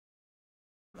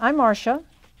I'm Marsha,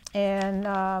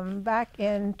 and back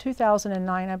in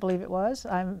 2009, I believe it was,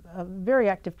 I'm a very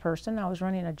active person. I was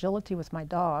running agility with my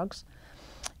dogs,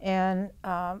 and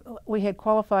we had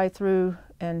qualified through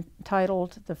and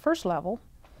titled the first level,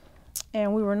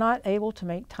 and we were not able to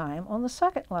make time on the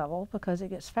second level because it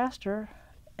gets faster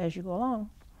as you go along.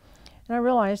 And I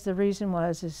realized the reason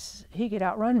was he could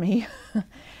outrun me,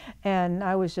 and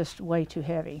I was just way too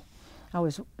heavy. I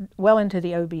was well into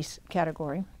the obese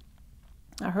category.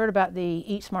 I heard about the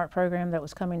Eat Smart program that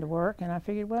was coming to work, and I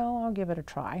figured, well, I'll give it a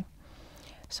try.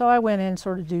 So I went in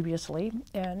sort of dubiously,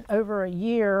 and over a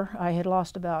year I had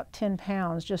lost about 10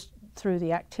 pounds just through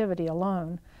the activity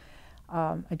alone.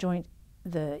 I joined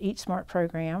the Eat Smart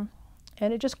program,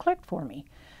 and it just clicked for me.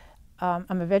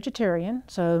 I'm a vegetarian,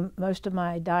 so most of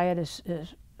my diet is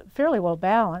fairly well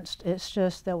balanced. It's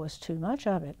just there was too much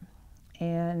of it.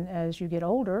 And as you get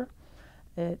older,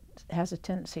 it has a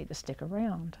tendency to stick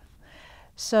around.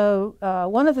 So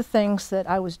one of the things that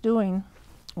I was doing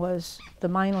was the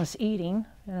mindless eating,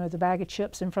 you know, the bag of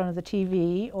chips in front of the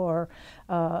TV, or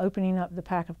opening up the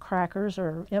pack of crackers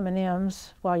or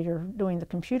M&Ms while you're doing the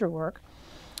computer work.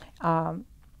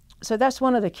 So that's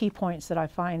one of the key points that I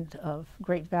find of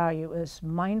great value is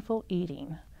mindful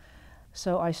eating.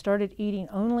 So I started eating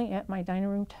only at my dining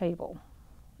room table,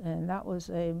 and that was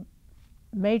a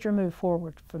major move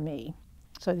forward for me.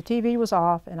 So the TV was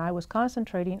off, and I was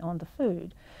concentrating on the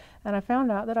food. And I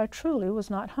found out that I truly was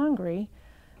not hungry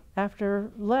after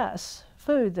less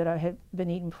food that I had been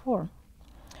eating before.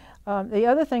 The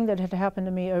other thing that had happened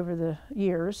to me over the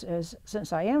years is,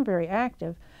 since I am very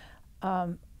active,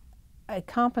 I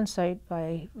compensate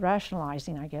by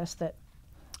rationalizing, I guess, that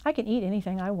I can eat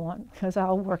anything I want because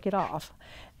I'll work it off.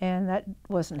 And that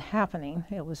wasn't happening.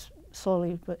 It was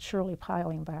slowly but surely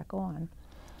piling back on.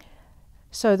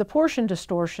 So the portion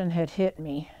distortion had hit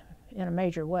me in a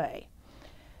major way.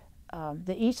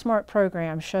 The Eat Smart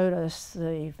program showed us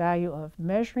the value of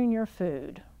measuring your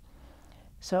food.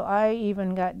 So I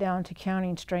even got down to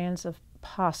counting strands of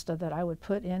pasta that I would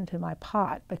put into my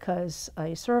pot because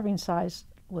a serving size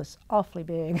was awfully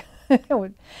big.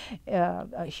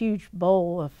 A huge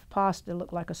bowl of pasta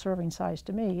looked like a serving size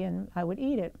to me, and I would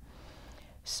eat it.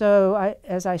 So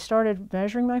as I started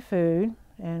measuring my food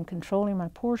and controlling my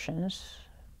portions,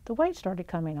 the weight started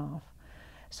coming off.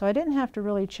 So I didn't have to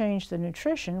really change the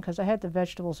nutrition because I had the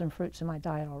vegetables and fruits in my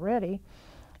diet already,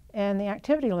 and the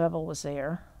activity level was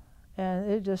there, and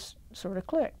it just sort of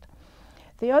clicked.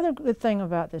 The other good thing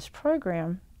about this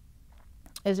program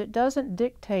is it doesn't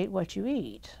dictate what you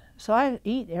eat. So I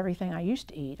eat everything I used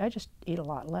to eat. I just eat a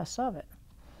lot less of it.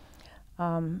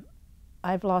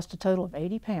 I've lost a total of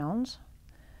 80 pounds,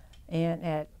 and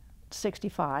at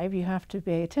 65, you have to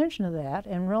pay attention to that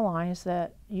and realize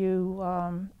that you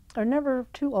are never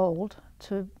too old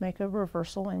to make a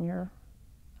reversal in your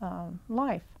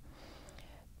life.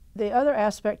 The other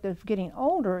aspect of getting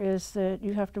older is that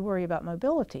you have to worry about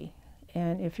mobility.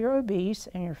 And if you're obese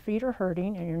and your feet are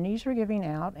hurting and your knees are giving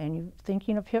out and you're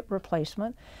thinking of hip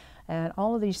replacement and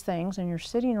all of these things, and you're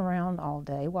sitting around all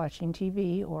day watching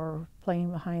TV or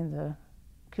playing behind the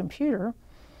computer,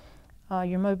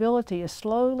 your mobility is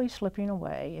slowly slipping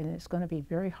away, and it's going to be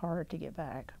very hard to get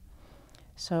back.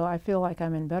 So I feel like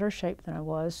I'm in better shape than I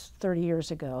was 30 years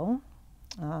ago.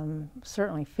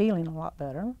 Certainly feeling a lot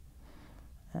better.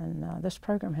 And this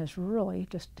program has really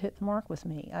just hit the mark with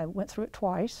me. I went through it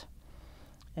twice.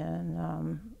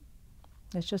 And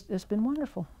it's been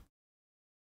wonderful.